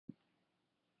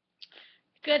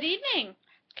Good evening.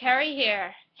 Carrie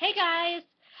here. Hey guys.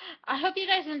 I hope you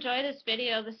guys enjoy this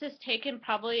video. This has taken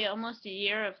probably almost a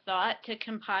year of thought to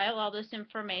compile all this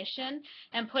information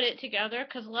and put it together,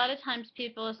 because a lot of times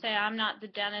people say, I'm not the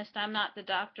dentist, I'm not the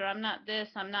doctor, I'm not this,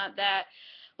 I'm not that.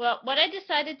 Well, what I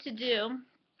decided to do,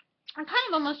 I'm kind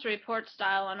of almost a report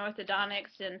style on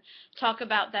orthodontics and talk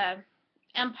about the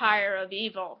empire of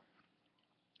evil.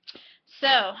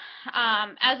 So,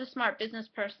 as a smart business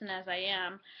person as I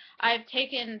am, I've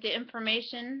taken the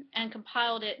information and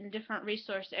compiled it in different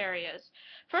resource areas.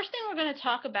 First thing we're going to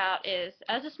talk about is,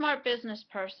 as a smart business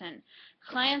person,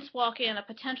 clients walk in, a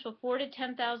potential $4,000 to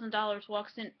 $10,000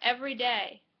 walks in every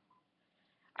day.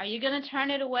 Are you going to turn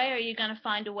it away, or are you going to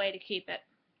find a way to keep it?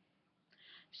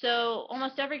 So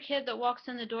almost every kid that walks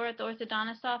in the door at the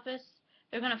orthodontist office,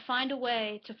 they're going to find a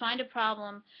way to find a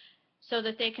problem so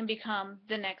that they can become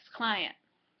the next client.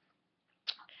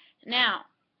 Now,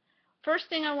 first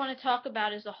thing I want to talk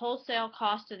about is the wholesale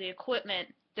cost of the equipment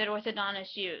that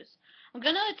orthodontists use. I'm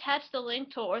going to attach the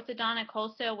link to an orthodontic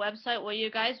wholesale website where you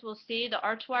guys will see the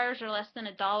arch wires are less than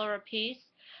 $1 a piece.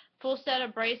 Full set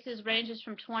of braces ranges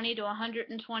from $20 to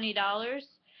 $120,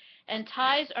 and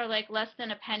ties are like less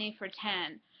than a penny for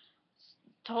 10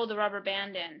 to hold the rubber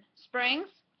band in. Springs,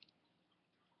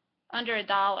 under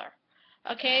 $1.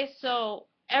 Okay, so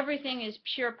everything is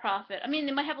pure profit. I mean,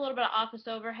 they might have a little bit of office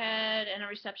overhead and a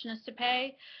receptionist to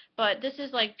pay, but this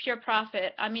is like pure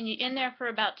profit. I mean, you're in there for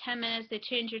about 10 minutes, they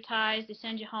change your ties, they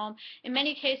send you home. In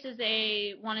many cases,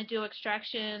 they want to do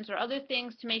extractions or other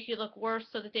things to make you look worse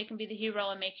so that they can be the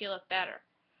hero and make you look better.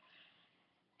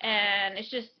 And it's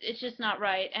just not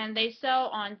right. And they sell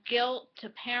on guilt to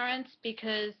parents,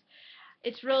 because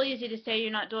it's real easy to say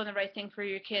you're not doing the right thing for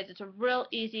your kids. It's a real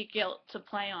easy guilt to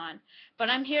play on.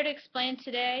 But I'm here to explain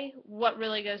today what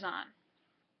really goes on.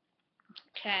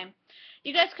 Okay.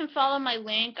 You guys can follow my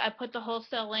link. I put the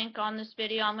wholesale link on this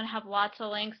video. I'm going to have lots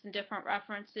of links and different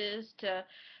references to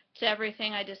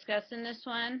everything I discuss in this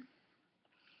one.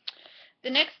 The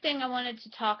next thing I wanted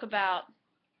to talk about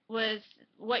was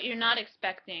what you're not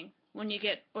expecting when you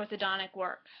get orthodontic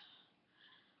work.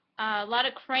 A lot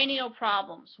of cranial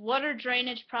problems, water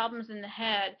drainage problems in the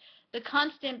head, the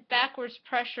constant backwards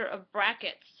pressure of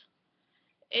brackets.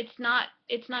 It's not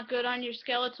good on your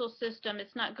skeletal system.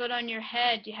 It's not good on your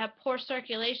head. You have poor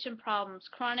circulation problems,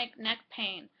 chronic neck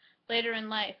pain later in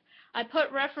life. I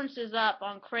put references up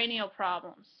on cranial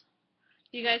problems.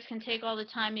 You guys can take all the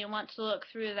time you want to look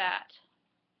through that.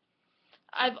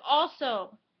 I've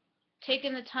also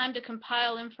taken the time to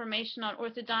compile information on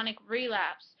orthodontic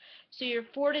relapse. So your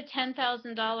 $4,000 to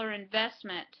 $10,000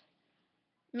 investment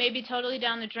may be totally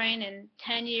down the drain in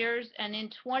 10 years, and in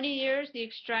 20 years, the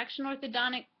extraction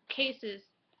orthodontic cases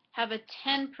have a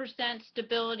 10%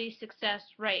 stability success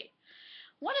rate.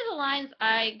 One of the lines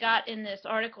I got in this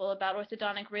article about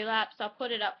orthodontic relapse, I'll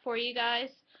put it up for you guys,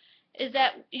 is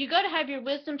that you go to have your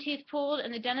wisdom teeth pulled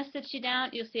and the dentist sits you down.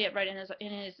 You'll see it right in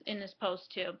this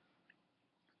post too.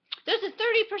 There's a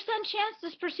 30% chance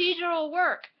this procedure will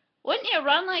work. Wouldn't you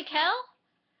run like hell?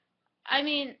 I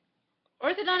mean,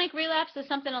 orthodontic relapse is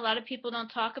something a lot of people don't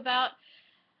talk about.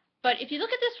 But if you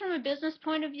look at this from a business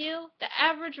point of view, the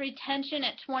average retention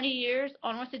at 20 years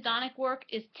on orthodontic work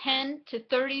is 10 to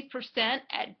 30%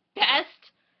 at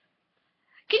best.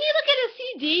 Can you look at a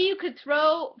CD you could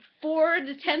throw $4,000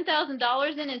 to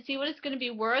 $10,000 in and see what it's going to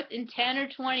be worth in 10 or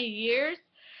 20 years?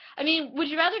 I mean, would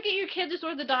you rather get your kid this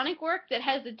orthodontic work that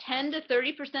has a 10 to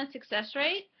 30% success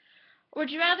rate? Or would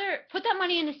you rather put that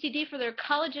money in a CD for their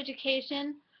college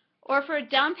education or for a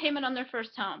down payment on their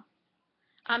first home?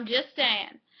 I'm just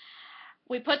saying.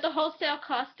 We put the wholesale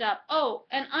cost up. Oh,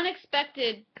 and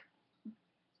unexpected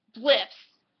blips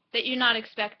that you're not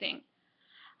expecting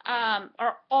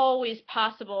are always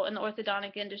possible in the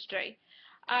orthodontic industry.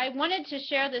 I wanted to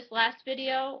share this last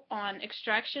video on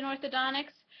extraction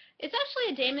orthodontics. It's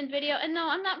actually a Damon video, and no,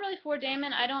 I'm not really for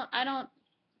Damon. I don't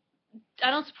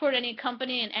support any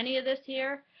company in any of this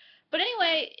here. But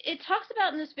anyway, it talks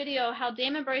about in this video how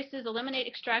Damon braces eliminate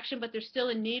extraction, but there's still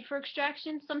a need for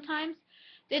extraction sometimes.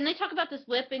 Then they talk about this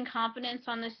lip incontinence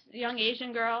on this young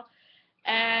Asian girl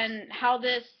and how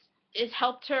this has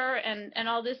helped her and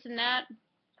all this and that.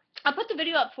 I'll put the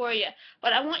video up for you,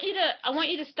 but I want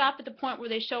you to stop at the point where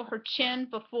they show her chin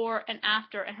before and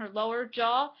after and her lower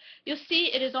jaw. You'll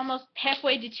see it is almost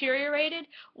halfway deteriorated.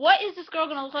 What is this girl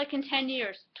going to look like in 10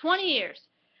 years, 20 years?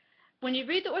 When you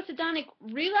read the orthodontic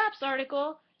relapse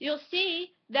article, you'll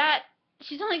see that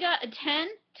she's only got a 10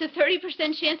 to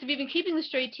 30% chance of even keeping the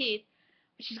straight teeth,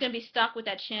 but she's going to be stuck with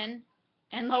that chin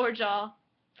and lower jaw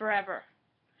forever.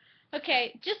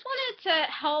 Okay, just wanted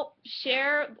to help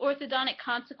share orthodontic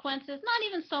consequences, not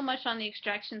even so much on the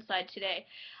extraction side today.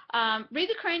 Read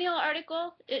the cranial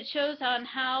article. It shows on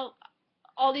how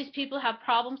all these people have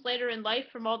problems later in life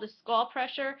from all the skull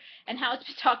pressure and how it's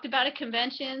been talked about at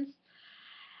conventions.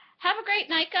 Have a great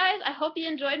night, guys. I hope you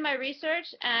enjoyed my research,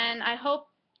 and I hope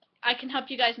I can help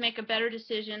you guys make a better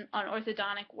decision on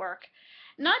orthodontic work.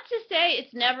 Not to say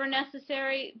it's never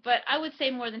necessary, but I would say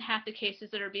more than half the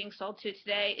cases that are being sold to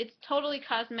today, it's totally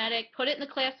cosmetic. Put it in the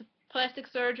class of plastic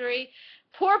surgery.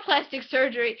 Poor plastic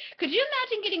surgery. Could you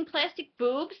imagine getting plastic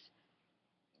boobs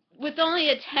with only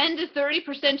a 10 to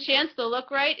 30% chance they'll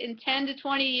look right in 10 to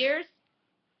 20 years?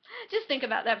 Just think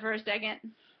about that for a second.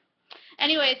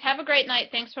 Anyways, have a great night.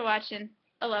 Thanks for watching.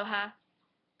 Aloha.